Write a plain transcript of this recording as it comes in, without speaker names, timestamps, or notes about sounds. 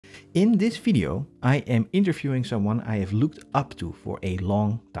In this video, I am interviewing someone I have looked up to for a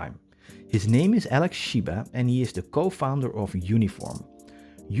long time. His name is Alex Shyba and he is the co-founder of Uniform.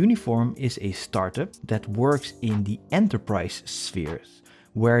 Uniform is a startup that works in the enterprise spheres,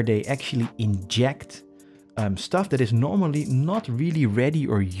 where they actually inject stuff that is normally not really ready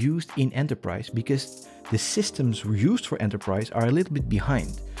or used in enterprise because the systems used for enterprise are a little bit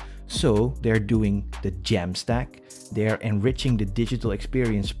behind. So they're doing the jamstack, they're enriching the digital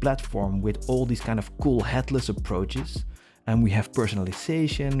experience platform with all these kind of cool headless approaches. And we have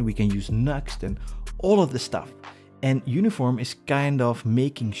personalization, we can use next and all of the stuff. And Uniform is kind of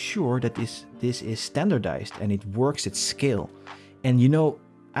making sure that this is standardized and it works at scale. And you know,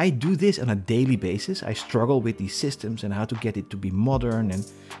 I do this on a daily basis. I struggle with these systems and how to get it to be modern, and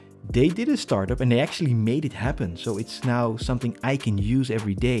they did a startup and they actually made it happen. So it's now something I can use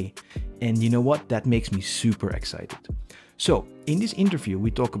every day. And you know what? That makes me super excited. So in this interview,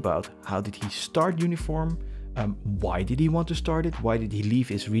 we talk about how did he start Uniform? Why did he want to start it? Why did he leave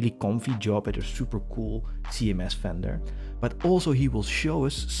his really comfy job at a super cool CMS vendor? But also he will show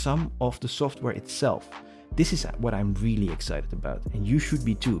us some of the software itself. This is what I'm really excited about, and you should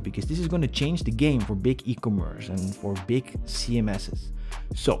be too, because this is going to change the game for big e-commerce and for big CMSs.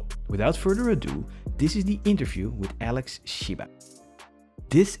 So, without further ado, this is the interview with Alex Shyba.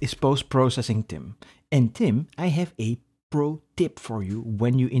 This is post-processing Tim. And Tim, I have a pro tip for you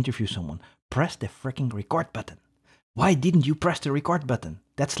when you interview someone. Press the freaking record button. Why didn't you press the record button?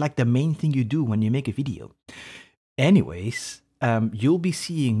 That's like the main thing you do when you make a video. Anyways, you'll be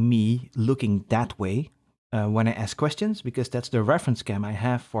seeing me looking that way when I ask questions, because that's the reference cam I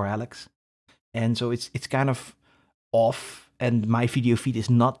have for Alex. And so it's kind of off and my video feed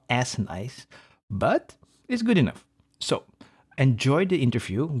is not as nice, but it's good enough. So enjoy the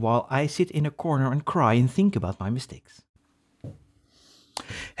interview while I sit in a corner and cry and think about my mistakes.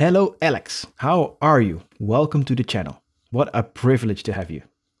 Hello, Alex. How are you? Welcome to the channel. What a privilege to have you.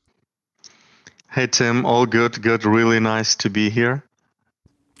 Hey, Tim. All good. Good. Really nice to be here.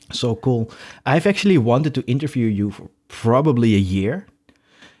 So cool. I've actually wanted to interview you for probably a year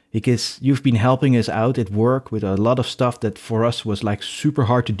because you've been helping us out at work with a lot of stuff that for us was like super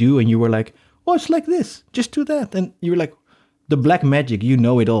hard to do. And you were like, oh, it's like this, just do that. And you were like, the black magic, you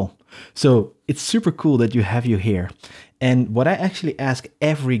know it all. So it's super cool that you have you here. And what I actually ask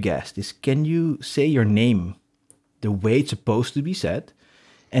every guest is, can you say your name the way it's supposed to be said?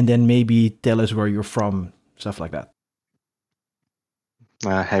 And then maybe tell us where you're from, stuff like that.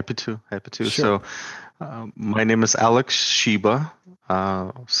 Happy to. Sure. So, my name is Alex Shyba.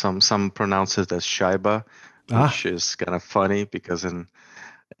 Some pronounce it as Shyba, which is kind of funny because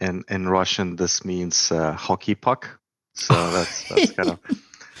in Russian this means hockey puck. So that's kind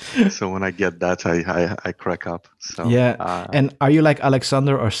of. So when I get that, I crack up. So yeah. And are you like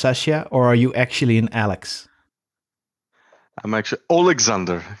Alexander or Sasha, or are you actually an Alex? I'm actually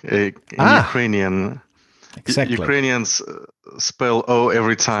Alexander, in Ukrainian. Exactly. Ukrainians spell O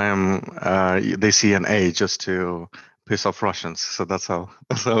every time they see an A, just to piss off Russians. So that's how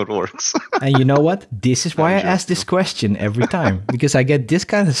it works. And you know what? This is why I ask this question every time, because I get this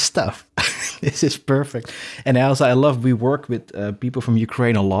kind of stuff. This is perfect. And also, I love we work with people from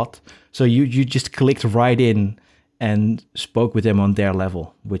Ukraine a lot. So you just clicked right in and spoke with them on their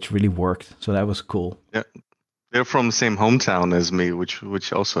level, which really worked. So that was cool. Yeah. They're from the same hometown as me,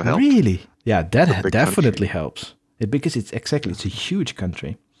 which also helped. Really? Yeah, that definitely helps. Because it's a huge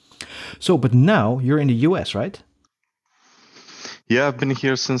country. So, but now you're in the US, right? Yeah, I've been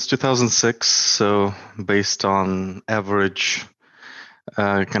here since 2006. So based on average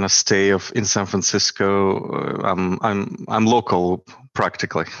kind of stay in San Francisco, I'm local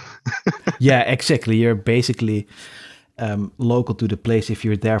practically. Yeah, exactly. You're basically local to the place if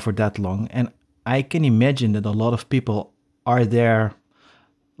you're there for that long. And I can imagine that a lot of people are there,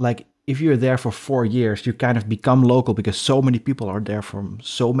 like if you're there for 4 years, you kind of become local because so many people are there from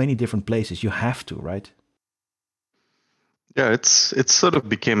so many different places. You have to, right? Yeah, it's sort of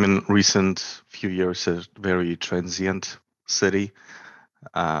became in recent few years a very transient city,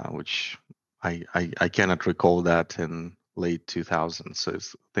 which I cannot recall that in late 2000s. So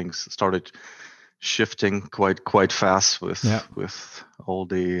things started shifting quite fast with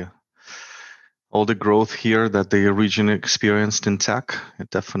all the growth here that the region experienced in tech. It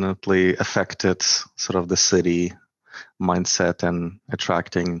definitely affected sort of the city mindset and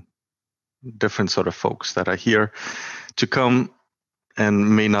attracting different sort of folks that are here to come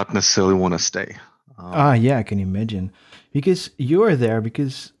and may not necessarily want to stay. Yeah, I can imagine. Because you're there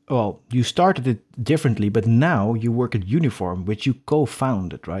because, well, you started it differently, but now you work at Uniform, which you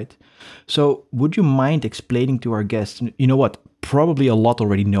co-founded, right? So would you mind explaining to our guests, you know what, probably a lot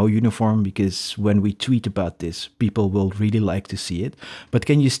already know Uniform because when we tweet about this, people will really like to see it. But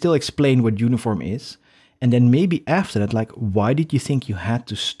can you still explain what Uniform is? And then maybe after that, like, why did you think you had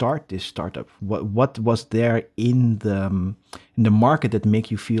to start this startup? What was there in the market that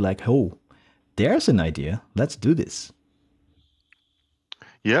make you feel like, oh, there's an idea. Let's do this.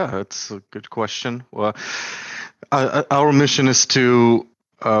 Yeah, that's a good question. Well, our mission is to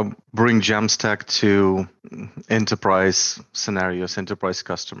bring Jamstack to enterprise scenarios, enterprise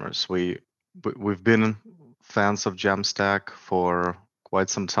customers. We've been fans of Jamstack for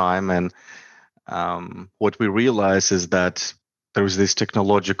quite some time, and what we realize is that there's these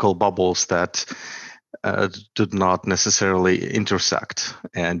technological bubbles that did not necessarily intersect,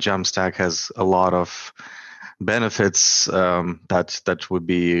 and Jamstack has a lot of benefits that would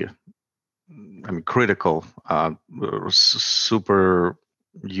be, I mean, critical, super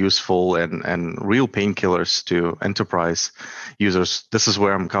useful, and real painkillers to enterprise users. This is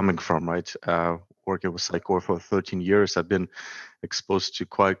where I'm coming from, right? Working with Sitecore for 13 years, I've been exposed to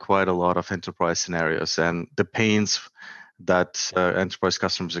quite a lot of enterprise scenarios, and the pains that enterprise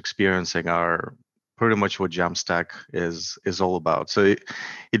customers experiencing are pretty much what Jamstack is all about. So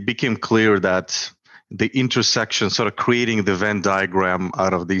it became clear that the intersection, sort of creating the Venn diagram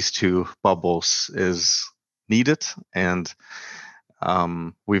out of these two bubbles, is needed. And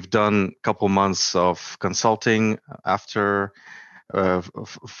we've done a couple months of consulting after of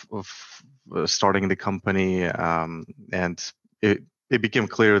starting the company, and it became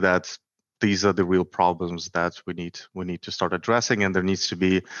clear that these are the real problems that we need to start addressing, and there needs to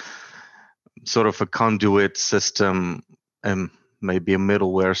be sort of a conduit system and maybe a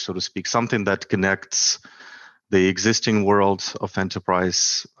middleware, so to speak, something that connects the existing world of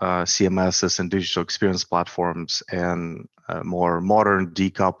enterprise CMSs and digital experience platforms and a more modern,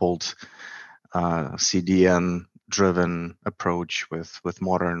 decoupled CDN-driven approach with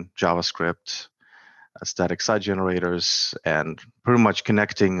modern JavaScript, static site generators, and pretty much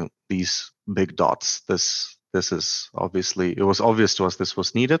connecting these big dots. This is obviously, it was obvious to us this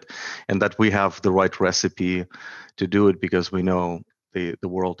was needed, and that we have the right recipe to do it because we know the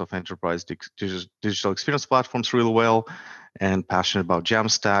world of enterprise digital experience platforms really well, and passionate about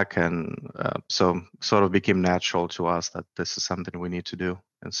Jamstack, and so sort of became natural to us that this is something we need to do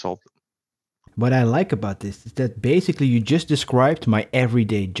and solve. What I like about this is that basically you just described my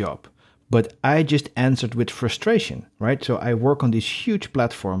everyday job, but I just answered with frustration, right? So I work on these huge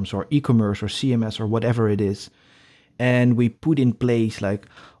platforms or e-commerce or CMS or whatever it is, and we put in place like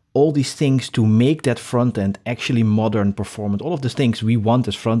all these things to make that front end actually modern, performant, all of the things we want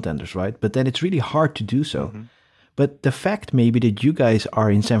as front enders, right? But then it's really hard to do so. Mm-hmm. But the fact maybe that you guys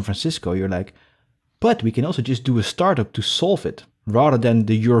are in San Francisco, you're like, but we can also just do a startup to solve it rather than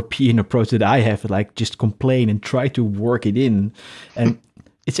the European approach that I have, like just complain and try to work it in. And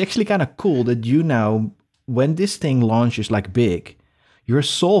it's actually kind of cool that you now, when this thing launches like big, you're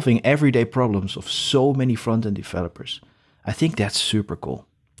solving everyday problems of so many front-end developers. I think that's super cool.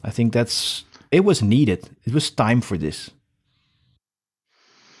 I think it was needed. It was time for this.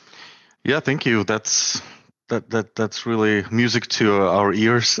 Yeah, thank you. That's really music to our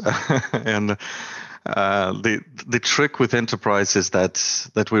ears. And the trick with enterprise is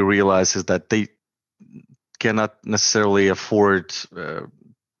that we realize is that they cannot necessarily afford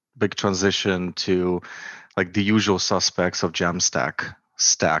big transition to like the usual suspects of Jamstack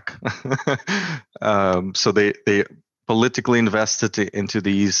stack. So they politically invested into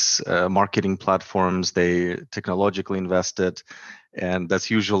these marketing platforms. They technologically invested, and that's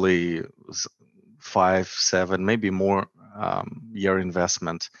usually 5, 7, maybe more year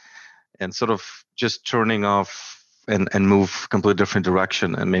investment, and sort of just turning off and move completely different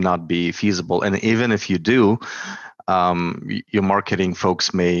direction and may not be feasible. And even if you do, your marketing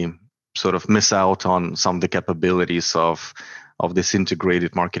folks may sort of miss out on some of the capabilities of this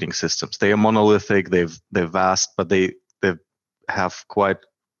integrated marketing systems. They are monolithic, they're vast, but they have quite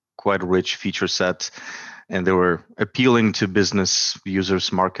a rich feature set, and they were appealing to business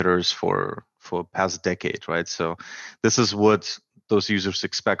users, marketers for past decade, right? So this is what those users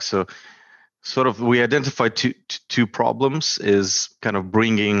expect. So sort of we identified two problems, is kind of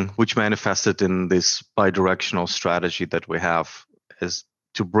bringing, which manifested in this bidirectional strategy that we have, is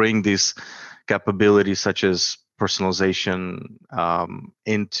to bring these capabilities such as personalization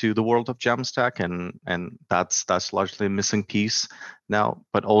into the world of Jamstack, and that's largely a missing piece now,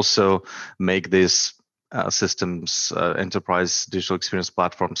 but also make these systems, enterprise digital experience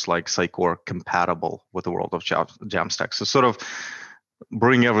platforms like Sitecore compatible with the world of Jamstack. So sort of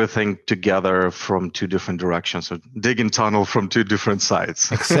bring everything together from two different directions, so dig in tunnel from two different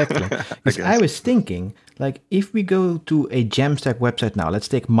sides. Exactly. I Because I guess. was thinking, like, if we go to a Jamstack website now, let's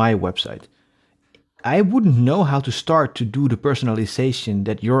take my website. I wouldn't know how to start to do the personalization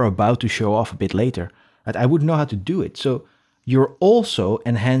that you're about to show off a bit later. Right? I wouldn't know how to do it. So you're also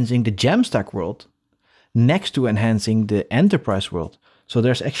enhancing the Jamstack world next to enhancing the enterprise world. So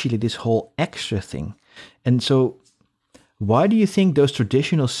there's actually this whole extra thing. And so why do you think those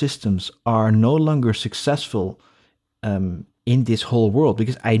traditional systems are no longer successful in this whole world?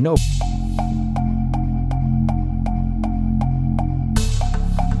 Because I know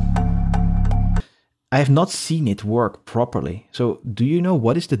I have not seen it work properly. So do you know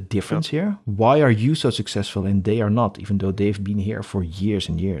what is the Yep. difference here? Why are you so successful and they are not, even though they've been here for years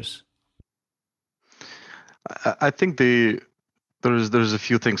and years? I think there's a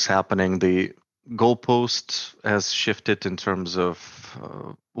few things happening. The goalpost has shifted in terms of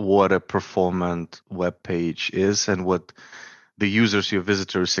what a performant web page is and what the users, your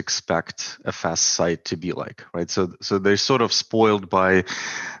visitors, expect a fast site to be like, right? So they're sort of spoiled by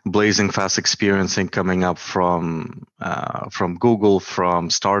blazing fast experiencing coming up from Google, from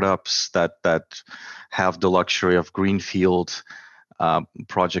startups that have the luxury of greenfield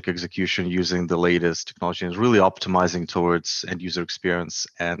project execution using the latest technology, and really optimizing towards end user experience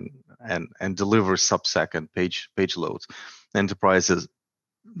and deliver sub-second page loads. Enterprises,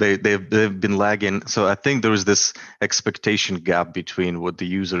 they've been lagging. So I think there is this expectation gap between what the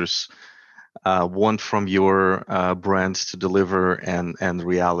users want from your brand to deliver and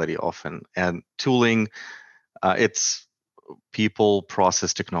reality often. And tooling, it's people,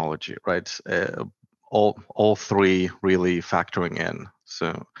 process, technology, right? All three really factoring in.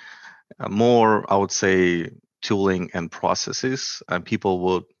 So more, I would say, tooling and processes. And people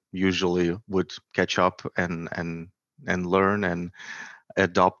would catch up and learn and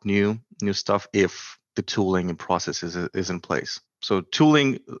adopt new stuff if the tooling and processes is in place. So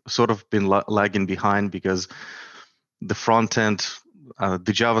tooling sort of been lagging behind because the front end,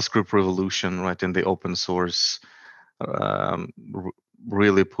 the JavaScript revolution, right, in the open source, um, r-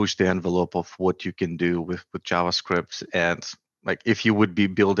 really pushed the envelope of what you can do with JavaScript. And like if you would be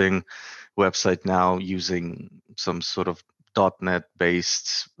building website now using some sort of .NET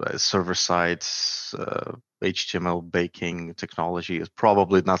based server side HTML baking technology, is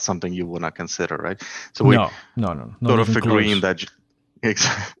probably not something you want to consider, right? So we No, no, no, not sort of even agreeing close. that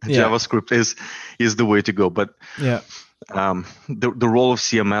Yeah, JavaScript is the way to go. But yeah. the role of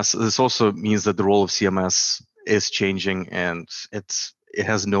CMS, this also means that the role of CMS is changing, and it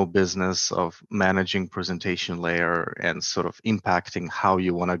has no business of managing presentation layer and sort of impacting how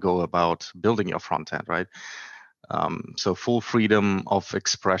you want to go about building your front end, right? So full freedom of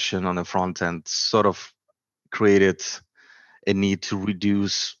expression on the front end sort of created a need to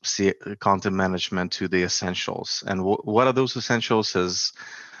reduce content management to the essentials. And what are those essentials? Is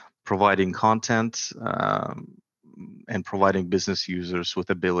providing content and providing business users with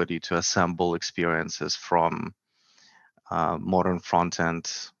ability to assemble experiences from modern front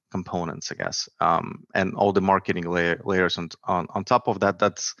end components, I guess, and all the marketing layers on top of that.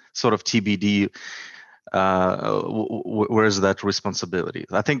 That's sort of TBD. Where's that responsibility?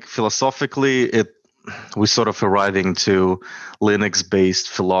 I think philosophically, we sort of arriving to Linux-based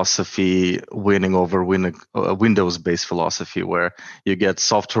philosophy winning over Windows-based philosophy, where you get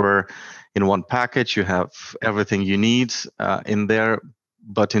software in one package, you have everything you need in there,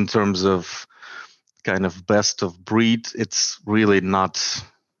 but in terms of kind of best of breed, it's really not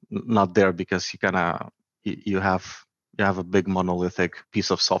there, because you have a big monolithic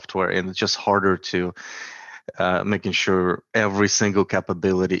piece of software, and it's just harder to making sure every single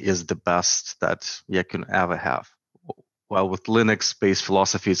capability is the best that you can ever have. While with Linux-based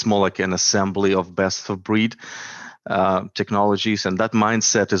philosophy, it's more like an assembly of best of breed technologies, and that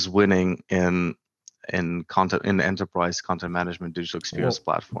mindset is winning in enterprise content management digital experience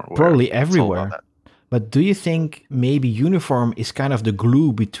Well, platform, where probably it's all about everywhere. that. But do you think maybe uniform is kind of the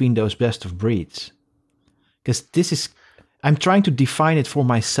glue between those best of breeds? Because this is, I'm trying to define it for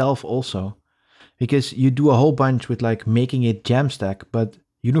myself also. Because you do a whole bunch with like making it Jamstack, but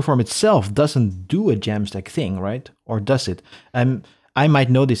uniform itself doesn't do a Jamstack thing, right? Or does it? I might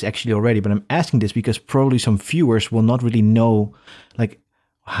know this actually already, but I'm asking this because probably some viewers will not really know like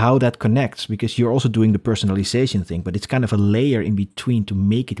how that connects, because you're also doing the personalization thing, but it's kind of a layer in between to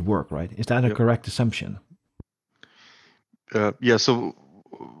make it work, right? Is that a Yep. correct assumption? Yeah. So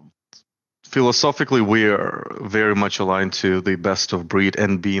philosophically, we are very much aligned to the best of breed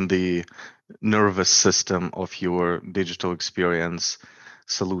and being the nervous system of your digital experience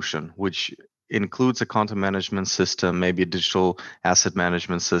solution, which includes a content management system, maybe a digital asset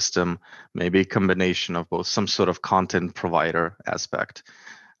management system, maybe a combination of both, some sort of content provider aspect,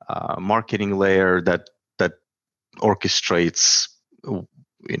 marketing layer that orchestrates,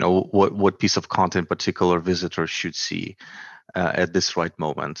 what piece of content particular visitor should see at this right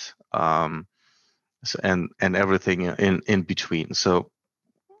moment, and everything in between. So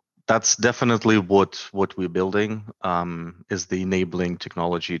that's definitely what we're building, is the enabling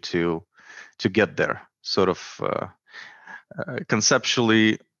technology to get there. Sort of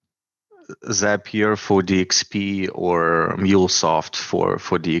conceptually, Zapier for DXP or MuleSoft for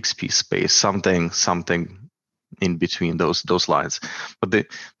DXP space, something in between those lines. But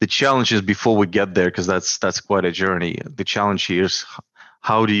the challenge is, before we get there, because that's quite a journey, the challenge here is,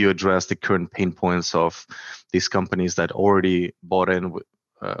 how do you address the current pain points of these companies that already bought in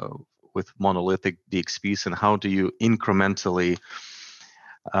with monolithic DXPs, and how do you incrementally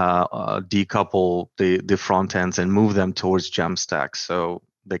decouple the front ends and move them towards jamstack, so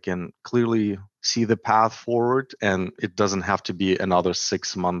they can clearly see the path forward, and it doesn't have to be another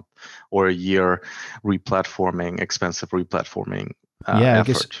 6 month or a year expensive replatforming Yeah, effort.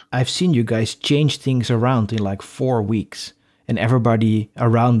 because I've seen you guys change things around in like 4 weeks, and everybody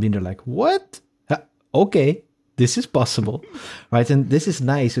around me, they're like, what? Okay, this is possible, right? And this is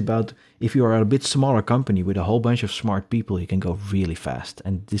nice about, if you are a bit smaller company with a whole bunch of smart people, you can go really fast,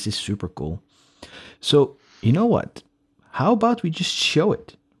 and this is super cool. So, you know what? How about we just show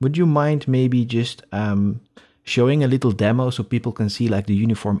it? Would you mind maybe just showing a little demo so people can see like the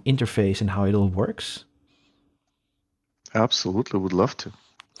uniform interface and how it all works? Absolutely, would love to.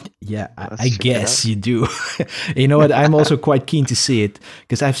 Yeah, Let's I check it guess out. you do. You know what? I'm also quite keen to see it,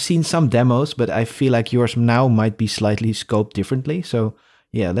 because I've seen some demos, but I feel like yours now might be slightly scoped differently. So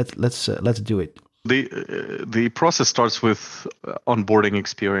yeah, let's do it. The process starts with onboarding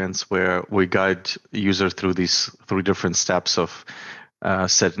experience, where we guide user through these 3 different steps of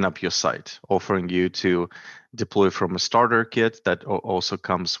setting up your site, offering you to deploy from a starter kit that also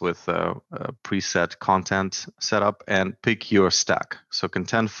comes with a preset content setup, and pick your stack. So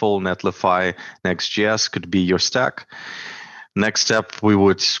Contentful, Netlify, Next.js could be your stack. Next step, we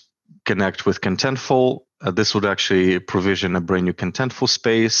would connect with Contentful. This would actually provision a brand new Contentful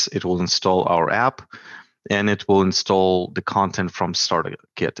space. It will install our app, and it will install the content from starter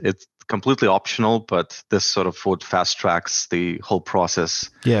kit. It's completely optional, but this sort of what fast tracks the whole process.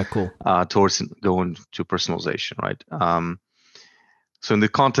 Yeah, cool. Towards going to personalization, right? So in the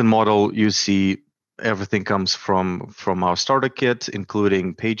content model, you see everything comes from our starter kit,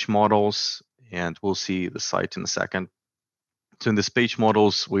 including page models, and we'll see the site in a second. So in this page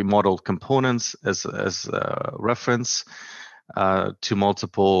models, we model components as a reference to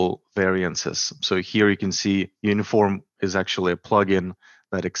multiple variances. So here you can see Uniform is actually a plugin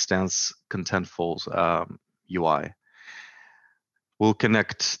that extends Contentful's UI. We'll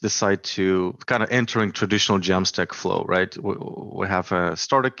connect the site to kind of entering traditional Jamstack flow, right? We have a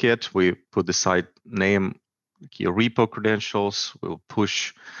starter kit. We put the site name, your repo credentials. We'll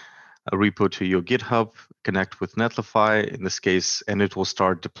push a repo to your GitHub, connect with Netlify in this case, and it will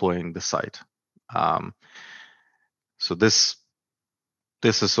start deploying the site. So this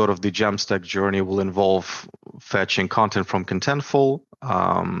is sort of the Jamstack journey. Will involve fetching content from Contentful,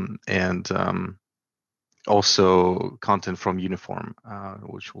 and also content from Uniform,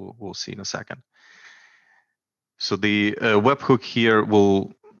 which we'll see in a second. So the webhook here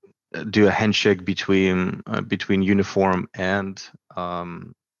will do a handshake between Uniform and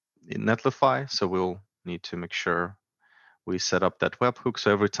Netlify. So we'll need to make sure we set up that webhook.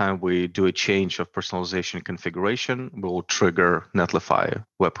 So every time we do a change of personalization configuration, we'll trigger Netlify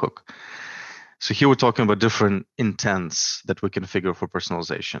webhook. So here we're talking about different intents that we configure for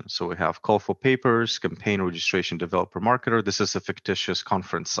personalization. So we have call for papers, campaign registration, developer marketer. This is a fictitious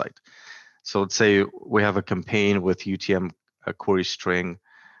conference site. So let's say we have a campaign with UTM query string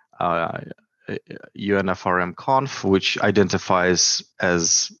UNFRM conf, which identifies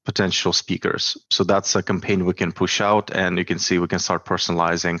as potential speakers. So that's a campaign we can push out, and you can see we can start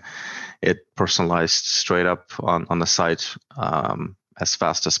personalizing it, personalized straight up on the site as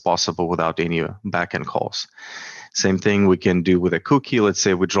fast as possible without any backend calls. Same thing we can do with a cookie. Let's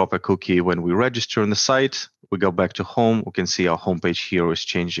say we drop a cookie when we register on the site. We go back to home. We can see our homepage here is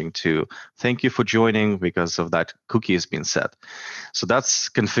changing to "Thank you for joining" because of that cookie has been set. So that's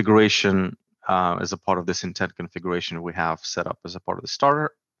configuration as a part of this intent configuration we have set up as a part of the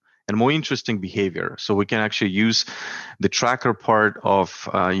starter. And more interesting behavior. So we can actually use the tracker part of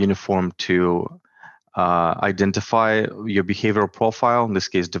Uniform to identify your behavioral profile, in this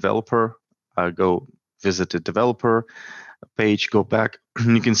case developer. Go visit the developer page, go back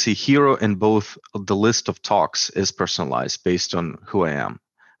you can see hero in both the list of talks is personalized based on who I am.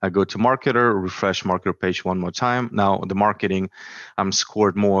 I go to marketer, refresh marketer page one more time. Now the marketing, I'm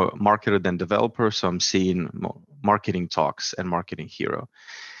scored more marketer than developer, so I'm seeing more marketing talks and marketing hero.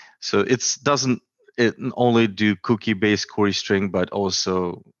 So it doesn't only do cookie-based query string, but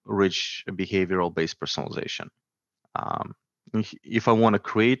also rich behavioral-based personalization. If I want to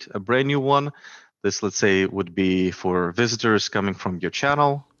create a brand new one, this, let's say, would be for visitors coming from your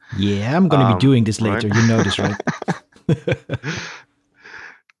channel. Yeah, I'm going to be doing this later. Right? You know this, right?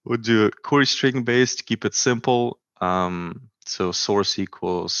 We'll do a query string based, keep it simple. So source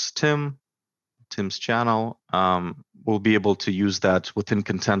equals Tim's channel. We'll be able to use that within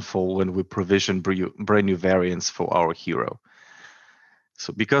Contentful when we provision brand new variants for our hero.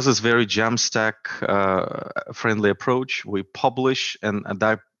 So because it's very Jamstack friendly approach, we publish, and at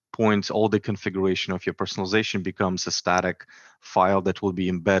that point, all the configuration of your personalization becomes a static file that will be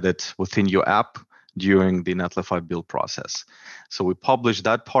embedded within your app during the Netlify build process. So we publish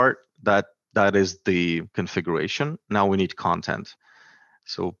that part, that is the configuration. Now we need content.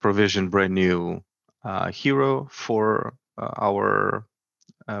 So provision brand new hero for our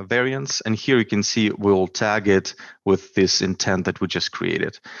variants. And here you can see we'll tag it with this intent that we just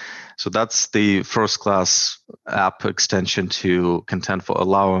created. So that's the first class app extension to Contentful,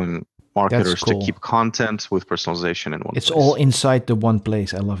 allowing marketers to keep content with personalization in one place. It's all inside the one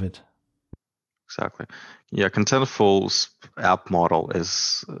place. I love it. Exactly. Yeah, Contentful's app model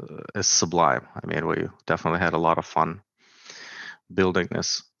is sublime. I mean, we definitely had a lot of fun building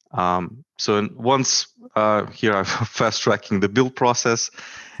this. So once here I'm fast tracking the build process.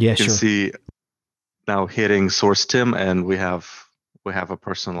 Yeah, you can see now hitting source Tim, and we have a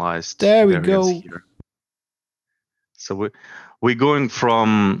personalized there we variance go here. So we're going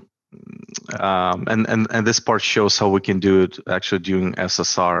from and this part shows how we can do it actually doing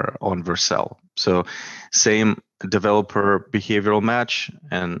SSR on Vercel. So same developer behavioral match,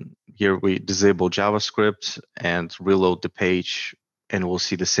 and here we disable JavaScript and reload the page, and we'll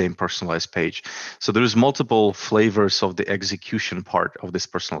see the same personalized page. So there's multiple flavors of the execution part of this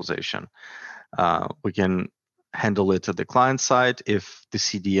personalization. We can handle it at the client side if the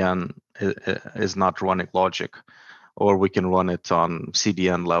CDN is not running logic, or we can run it on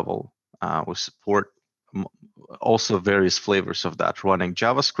CDN level. We support also various flavors of that, running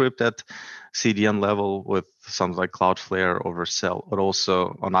JavaScript at CDN level with something like Cloudflare or Vercel, but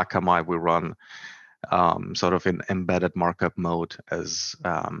also on Akamai we run sort of in embedded markup mode as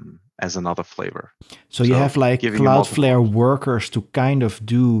another flavor. So you have like Cloudflare workers to kind of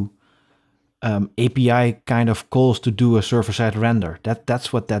do API kind of calls to do a server-side render.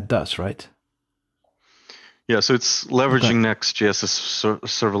 That's what that does, right? Yeah, so it's leveraging Next.js's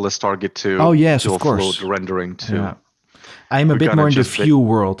serverless target to offload the rendering to. Yeah. I'm a bit more in the Vue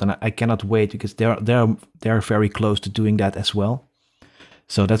world, and I cannot wait because they're very close to doing that as well.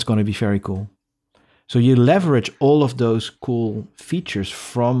 So that's going to be very cool. So you leverage all of those cool features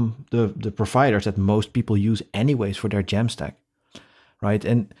from the providers that most people use anyways for their Jamstack, right?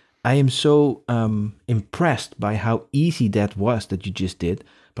 And I am so impressed by how easy that was that you just did,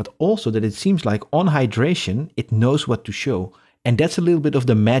 but also that it seems like on hydration, it knows what to show. And that's a little bit of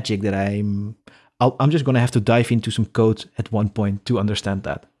the magic that I'm just going to have to dive into some code at one point to understand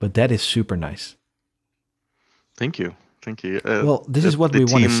that. But that is super nice. Thank you. Thank you. Well, this is what we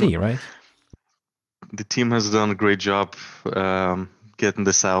want to see, right? The team has done a great job getting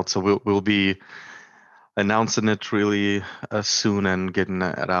this out. So we'll be announcing it really soon and getting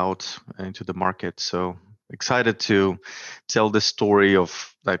it out into the market. So excited to tell the story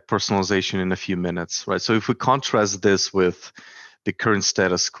of like personalization in a few minutes, right? So if we contrast this with the current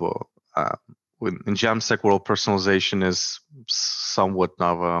status quo, in Jamstack world, personalization is somewhat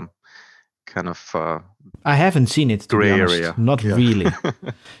of a kind of I haven't seen it, to be honest. area. Not really.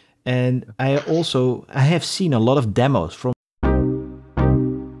 And I have seen a lot of demos from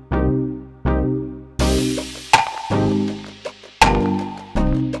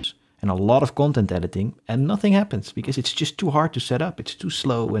and a lot of content editing, and nothing happens because it's just too hard to set up. It's too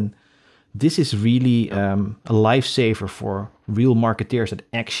slow, and this is really a lifesaver for real marketeers that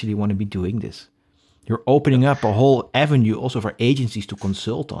actually want to be doing this. You're opening up a whole avenue also for agencies to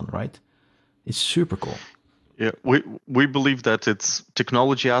consult on, right? It's super cool. Yeah, we believe that its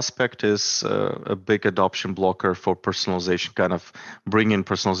technology aspect is a big adoption blocker for personalization, kind of bringing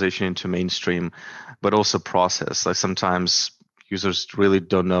personalization into mainstream, but also process. Like sometimes users really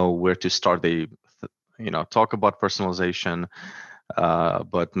don't know where to start. They, talk about personalization,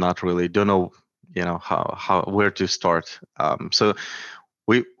 but not really don't know, where to start. So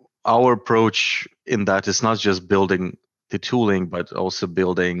our approach in that is not just building the tooling, but also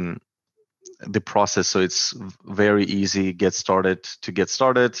building the process so it's very easy get started,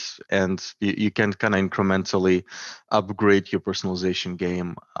 and you can kind of incrementally upgrade your personalization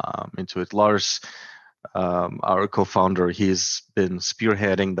game into it. Lars, our co-founder, he's been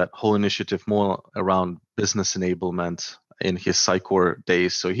spearheading that whole initiative more around business enablement in his Psychor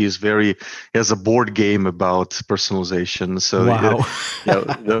days. So he has a board game about personalization. So Wow.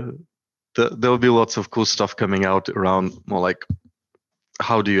 yeah, there'll be lots of cool stuff coming out around more like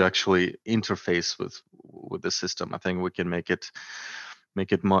how do you actually interface with the system. I think we can make it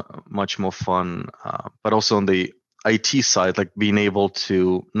much more fun, but also on the IT side, like being able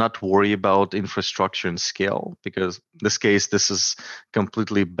to not worry about infrastructure and scale, because in this case, this is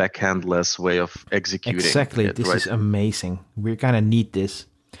completely backhandless way of executing Exactly. it, This right? is amazing. We kind of need this.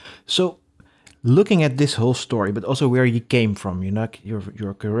 So, looking at this whole story, but also where you came from, you know,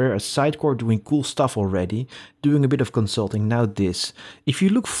 your career as Sidecore, doing cool stuff already, doing a bit of consulting, now this. If you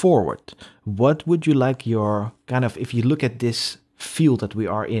look forward, what would you like your kind of, if you look at this field that we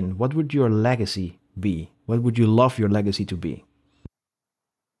are in, what would your legacy be? What would you love your legacy to be?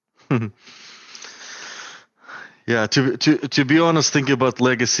 Yeah, to be honest, thinking about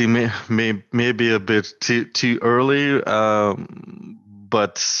legacy may be a bit too early,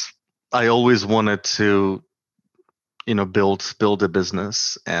 but I always wanted to, build a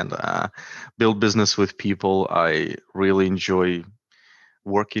business and build business with people I really enjoy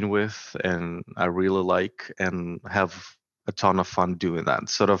working with, and I really like, and have a ton of fun doing that.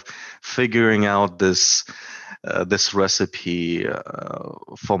 Sort of figuring out this recipe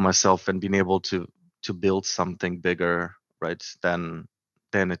for myself and being able to build something bigger, right? Than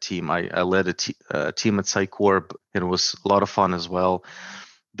a team. I led a team at Psycorp, and it was a lot of fun as well.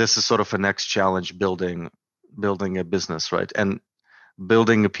 This is sort of a next challenge, building a business, right? And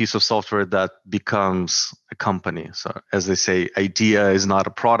building a piece of software that becomes a company. So as they say, idea is not a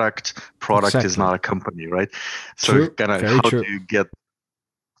product is Exactly. not a company, right? So True. kind of Very how do true. you get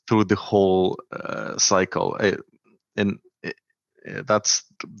through the whole cycle? And that's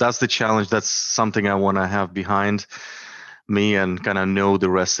the challenge. That's something I want to have behind me, and kind of know the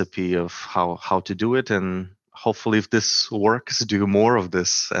recipe of how to do it. And hopefully, if this works, do more of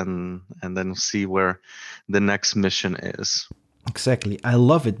this, and then see where the next mission is. Exactly. I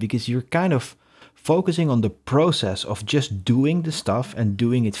love it because you're kind of focusing on the process of just doing the stuff and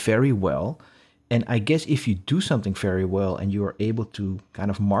doing it very well. And I guess if you do something very well and you are able to kind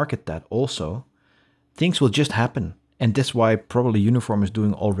of market that also, things will just happen. And that's why probably Uniform is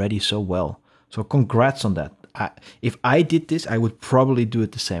doing already so well. So congrats on that. If I did this, I would probably do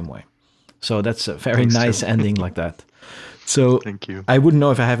it the same way. So that's a very Thanks, Tim. nice ending like that. So Thank you. I wouldn't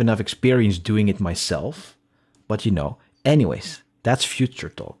know if I have enough experience doing it myself, but you know, anyways, that's future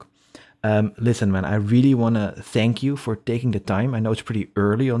talk. Listen, man, I really want to thank you for taking the time. I know it's pretty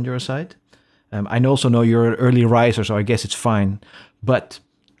early on your side. I also know you're an early riser, so I guess it's fine. But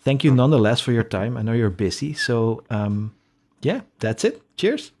thank you nonetheless for your time. I know you're busy. So, yeah, that's it.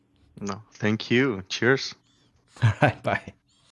 Cheers. No, thank you. Cheers. All right, bye.